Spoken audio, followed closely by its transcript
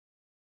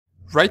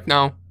Right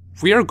now,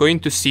 we are going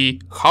to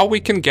see how we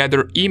can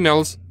gather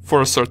emails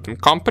for a certain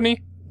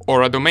company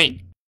or a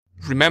domain.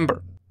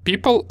 Remember,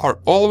 people are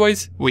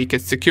always weak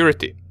at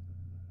security.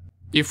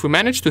 If we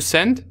manage to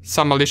send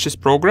some malicious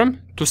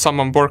program to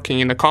someone working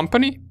in a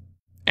company,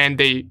 and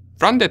they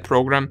run that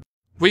program,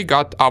 we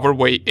got our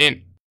way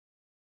in.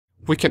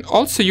 We can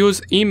also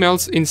use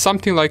emails in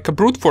something like a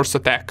brute force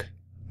attack.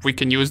 We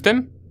can use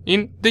them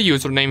in the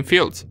username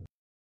fields.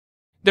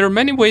 There are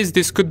many ways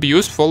this could be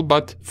useful,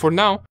 but for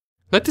now,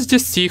 let us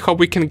just see how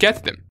we can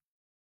get them.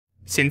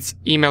 Since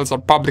emails are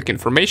public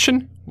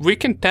information, we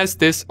can test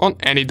this on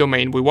any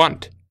domain we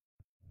want.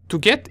 To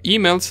get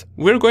emails,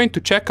 we're going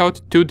to check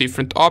out two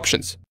different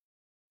options.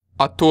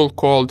 A tool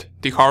called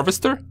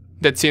theHarvester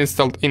that's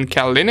installed in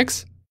Cal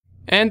Linux,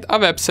 and a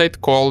website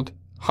called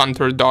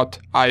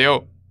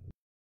hunter.io.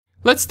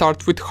 Let's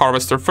start with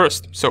Harvester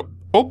first. So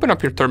open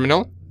up your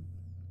terminal,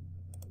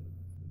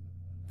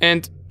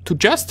 and to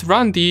just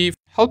run the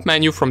help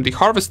menu from the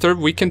Harvester,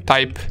 we can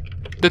type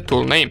the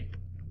tool name.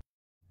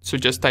 So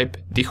just type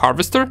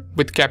theHarvester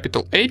with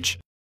capital H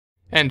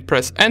and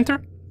press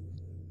enter.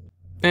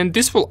 And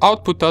this will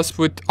output us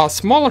with a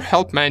smaller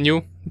help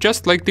menu,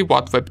 just like the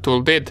WhatWeb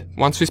tool did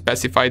once we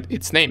specified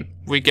its name.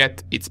 We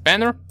get its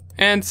banner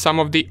and some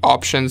of the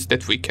options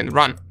that we can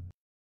run.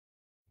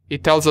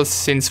 It tells us,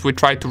 since we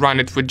try to run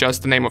it with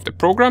just the name of the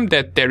program,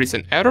 that there is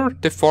an error.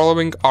 The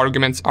following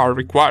arguments are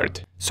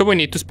required. So we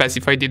need to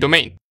specify the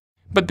domain.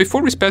 But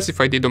before we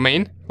specify the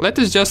domain, let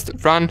us just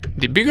run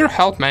the bigger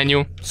help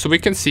menu so we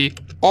can see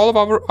all of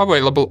our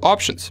available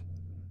options.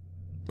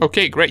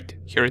 Okay, great,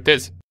 here it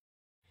is.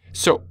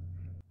 So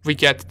we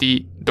get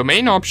the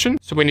domain option,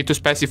 so we need to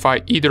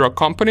specify either a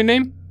company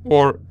name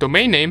or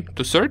domain name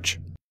to search.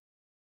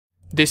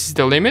 This is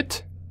the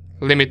limit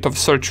of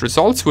search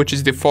results, which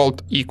is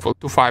default equal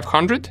to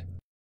 500.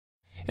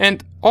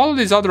 And all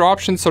these other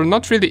options are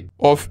not really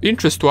of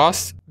interest to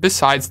us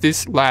besides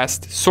this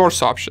last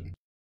source option.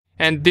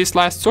 And this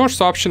last source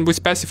option we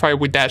specify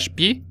with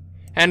 -b,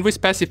 and we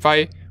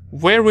specify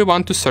where we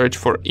want to search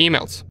for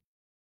emails.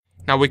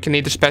 Now we can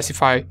either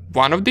specify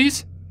one of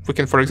these. We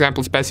can, for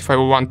example, specify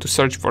we want to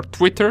search for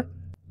Twitter,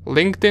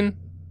 LinkedIn,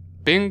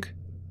 Bing,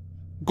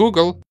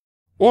 Google,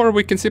 or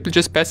we can simply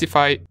just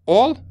specify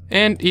all,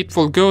 and it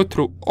will go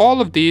through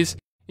all of these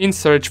in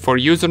search for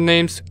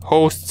usernames,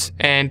 hosts,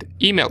 and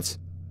emails.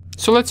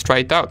 So let's try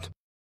it out.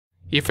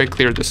 If I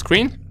clear the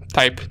screen,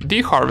 type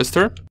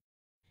theHarvester,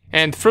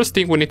 and first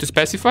thing we need to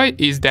specify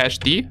is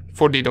 -d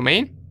for the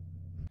domain.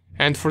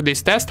 And for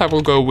this test, I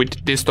will go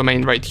with this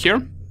domain right here,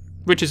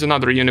 which is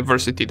another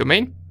university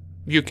domain.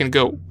 You can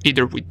go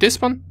either with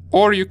this one,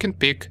 or you can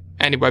pick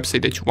any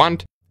website that you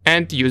want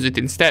and use it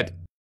instead.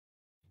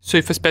 So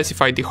if I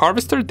specify the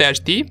Harvester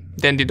 -d,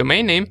 then the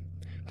domain name,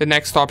 the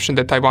next option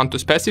that I want to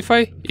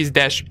specify is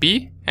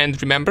 -b,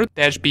 and remember,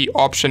 -b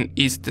option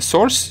is the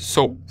source,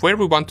 so where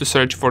we want to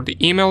search for the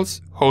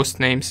emails, host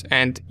names,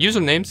 and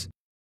usernames.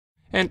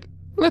 And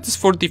let us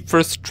for the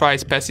first try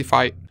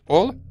specify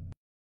all.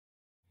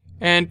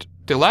 And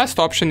the last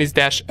option is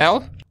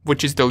 -l,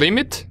 which is the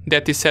limit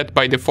that is set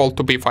by default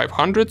to be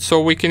 500,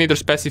 so we can either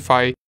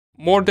specify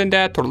more than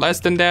that or less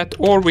than that,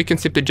 or we can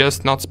simply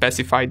just not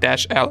specify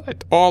 -l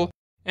at all,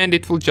 and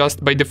it will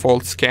just by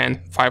default scan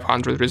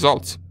 500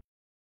 results.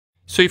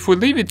 So if we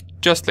leave it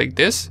just like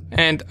this,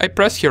 and I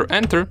press here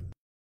enter,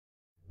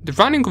 the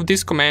running of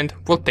this command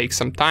will take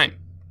some time.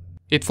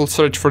 It will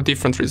search for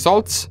different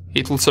results,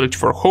 it will search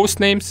for host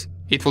names,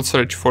 it will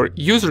search for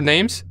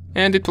usernames,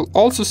 and it will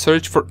also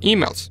search for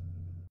emails.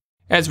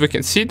 As we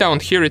can see down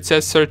here, it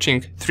says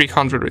searching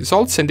 300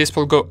 results, and this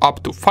will go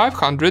up to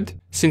 500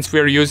 since we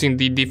are using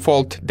the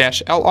default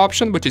 -l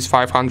option, which is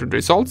 500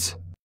 results.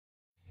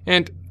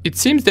 And it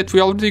seems that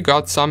we already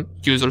got some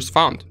users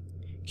found.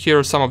 Here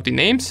are some of the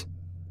names,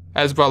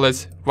 as well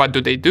as what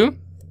do they do.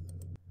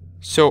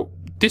 So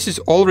this is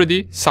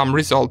already some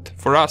result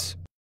for us.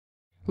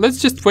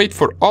 Let's just wait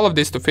for all of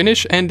this to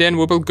finish, and then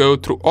we will go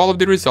through all of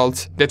the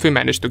results that we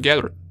managed to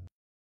gather.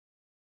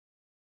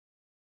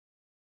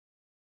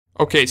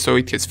 Okay, so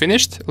it has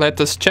finished. Let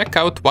us check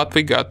out what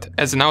we got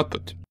as an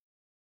output.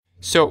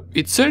 So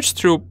it searched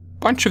through a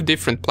bunch of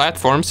different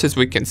platforms, as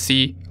we can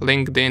see,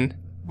 LinkedIn,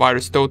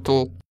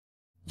 VirusTotal,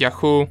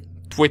 Yahoo,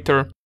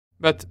 Twitter,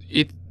 but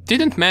it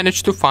didn't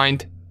manage to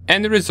find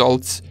any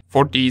results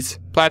for these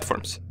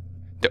platforms.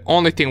 The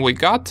only thing we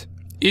got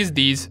is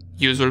these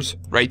users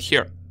right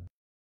here.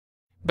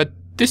 But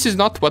this is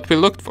not what we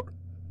looked for.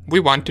 We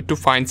wanted to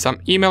find some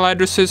email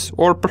addresses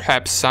or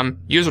perhaps some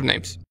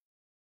usernames.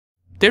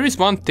 There is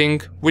one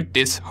thing with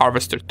this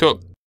Harvester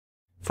tool.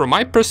 From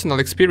my personal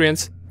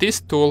experience,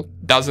 this tool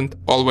doesn't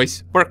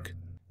always work.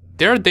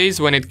 There are days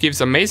when it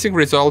gives amazing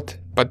result,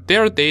 but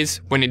there are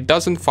days when it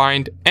doesn't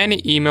find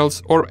any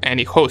emails or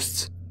any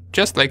hosts,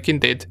 just like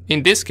it did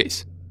in this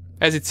case.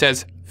 As it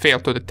says,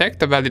 failed to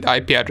detect a valid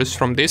IP address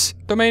from this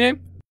domain name.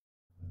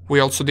 We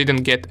also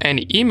didn't get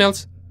any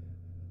emails.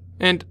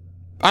 And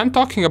I'm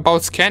talking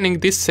about scanning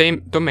this same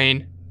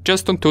domain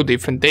just on 2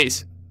 different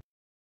days.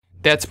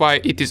 That's why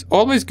it is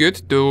always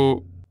good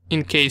to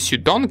in case you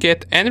don't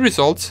get any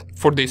results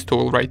for this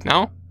tool right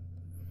now,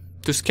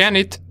 to scan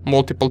it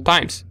multiple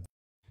times.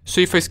 So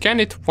if I scan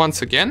it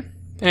once again,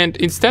 and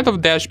instead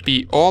of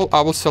 -B all,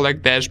 I will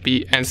select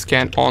 -B and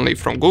scan only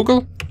from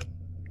Google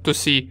to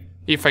see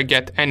if I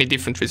get any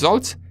different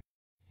results.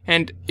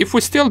 And if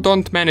we still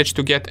don't manage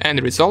to get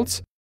any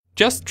results,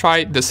 just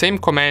try the same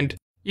command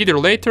either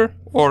later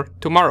or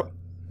tomorrow,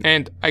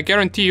 and I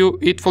guarantee you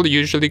it will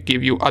usually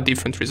give you a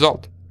different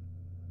result.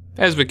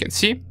 As we can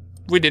see,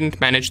 we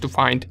didn't manage to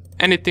find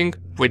anything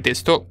with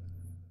this tool.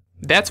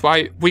 That's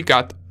why we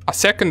got a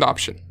second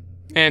option,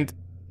 and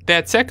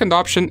that second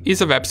option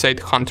is a website,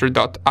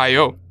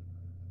 hunter.io.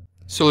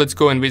 So let's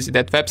go and visit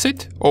that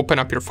website, open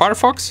up your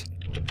Firefox,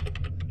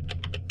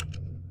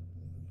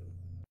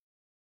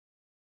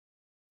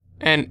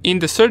 and in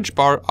the search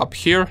bar up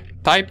here,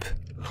 type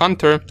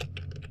hunter.io.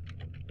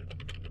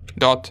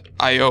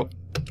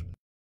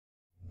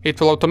 It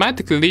will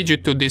automatically lead you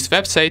to this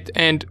website,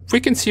 and we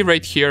can see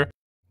right here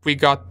we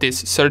got this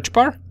search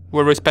bar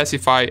where we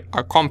specify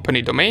a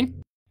company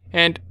domain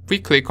and we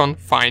click on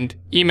find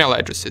email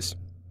addresses.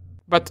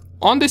 But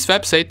on this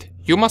website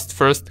you must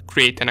first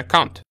create an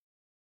account,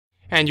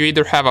 and you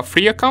either have a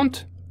free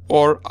account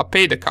or a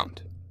paid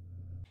account.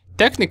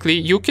 Technically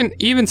you can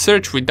even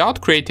search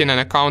without creating an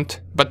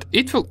account, but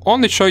it will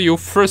only show you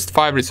first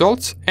 5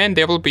 results and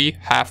they will be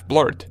half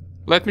blurred.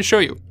 Let me show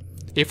you.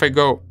 If I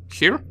go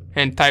here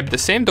and type the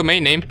same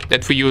domain name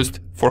that we used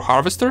for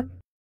Harvester,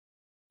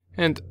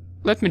 and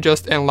let me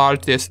just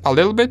enlarge this a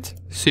little bit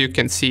so you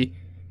can see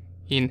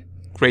in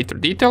greater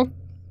detail,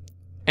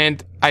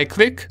 and I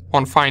click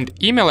on find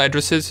email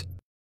addresses,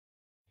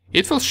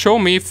 it will show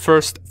me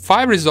first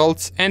 5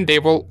 results and they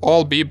will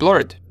all be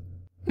blurred.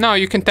 Now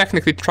you can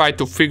technically try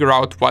to figure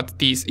out what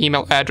these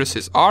email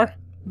addresses are,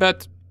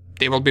 but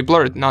they will be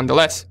blurred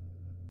nonetheless.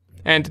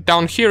 And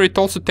down here it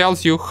also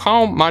tells you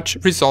how much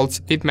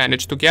results it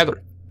managed to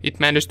gather. It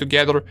managed to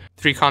gather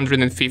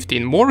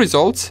 315 more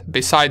results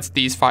besides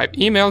these 5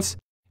 emails,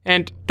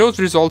 and those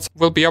results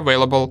will be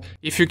available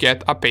if you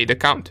get a paid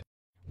account.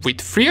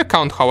 With free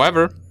account,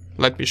 however,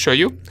 let me show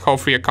you how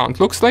free account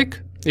looks like.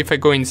 If I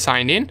go in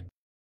sign in,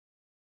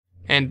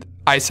 and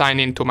I sign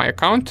into my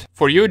account,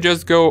 for you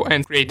just go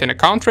and create an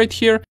account right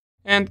here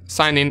and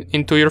sign in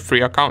into your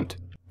free account.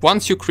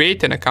 Once you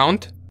create an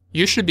account,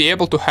 you should be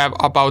able to have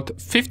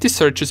about 50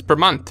 searches per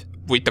month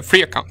with the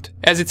free account,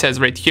 as it says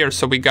right here.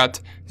 So we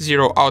got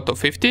 0 out of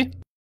 50,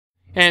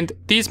 and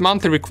these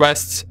monthly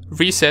requests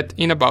reset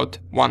in about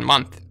 1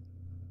 month.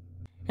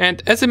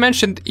 And as I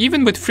mentioned,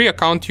 even with free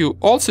account you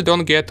also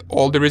don't get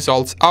all the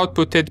results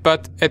outputted,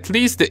 but at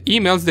least the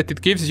emails that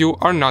it gives you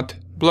are not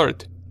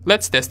blurred.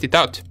 Let's test it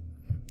out.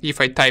 If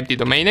I type the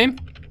domain name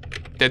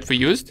that we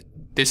used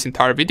this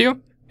entire video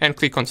and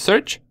click on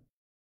search,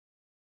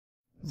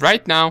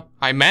 right now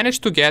I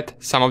managed to get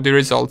some of the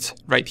results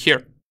right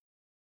here.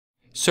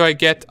 So I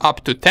get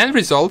up to 10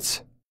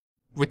 results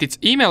with its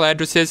email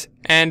addresses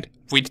and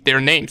with their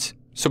names.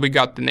 So we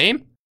got the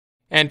name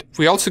and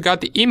we also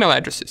got the email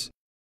addresses.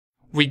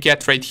 We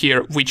get right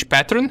here which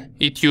pattern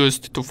it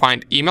used to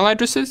find email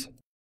addresses,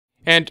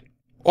 and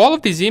all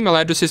of these email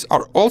addresses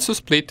are also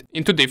split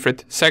into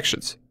different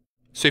sections.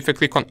 So if I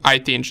click on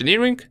IT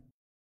engineering,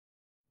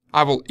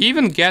 I will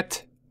even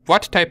get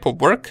what type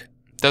of work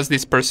does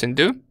this person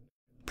do: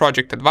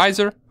 project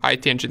advisor,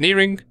 IT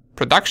engineering,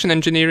 production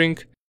engineering,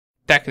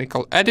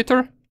 technical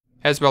editor,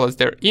 as well as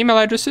their email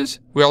addresses.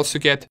 We also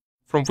get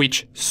from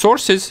which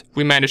sources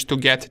we managed to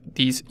get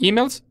these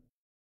emails.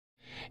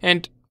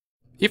 And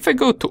if I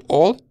go to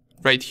all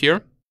right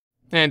here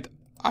and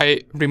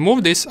I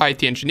remove this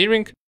IT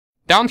engineering,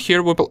 down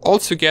here we will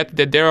also get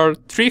that there are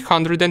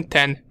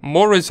 310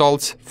 more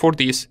results for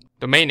this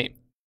domain name.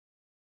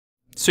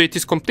 So it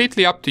is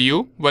completely up to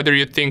you whether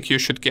you think you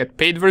should get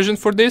paid version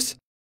for this.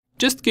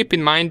 Just keep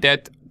in mind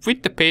that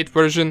with the paid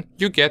version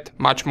you get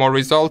much more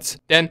results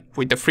than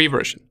with the free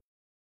version.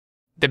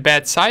 The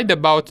bad side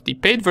about the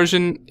paid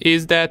version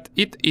is that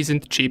it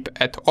isn't cheap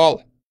at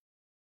all.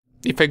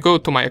 If I go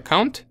to my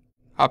account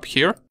up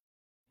here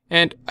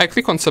and I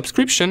click on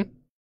subscription,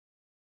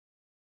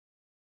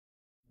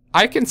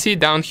 I can see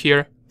down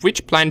here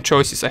which plan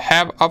choices I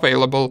have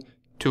available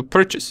to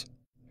purchase.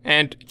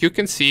 And you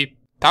can see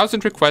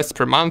 1000 requests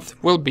per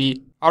month will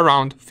be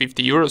around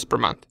 50 euros per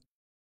month.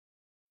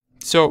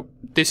 So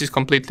this is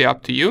completely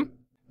up to you,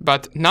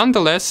 but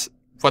nonetheless,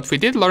 what we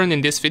did learn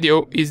in this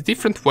video is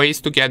different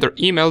ways to gather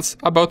emails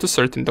about a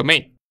certain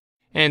domain.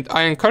 And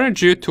I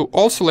encourage you to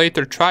also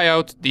later try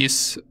out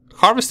this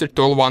Harvester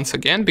tool once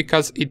again,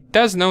 because it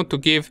does know to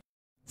give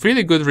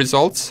really good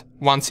results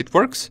once it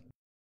works.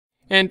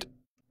 And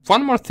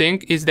one more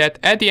thing is that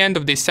at the end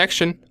of this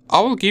section,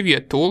 I will give you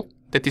a tool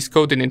that is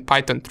coded in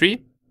Python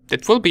 3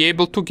 that will be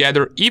able to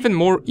gather even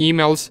more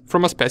emails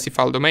from a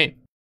specified domain.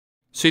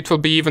 So it will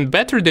be even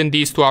better than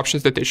these 2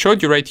 options that I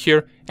showed you right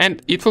here,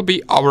 and it will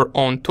be our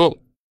own tool.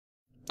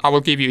 I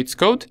will give you its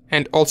code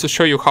and also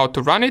show you how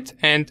to run it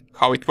and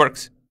how it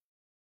works.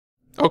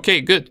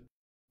 Okay, good.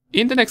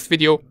 In the next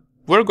video,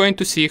 we're going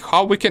to see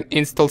how we can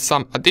install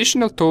some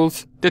additional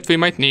tools that we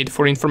might need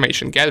for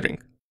information gathering.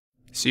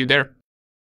 See you there.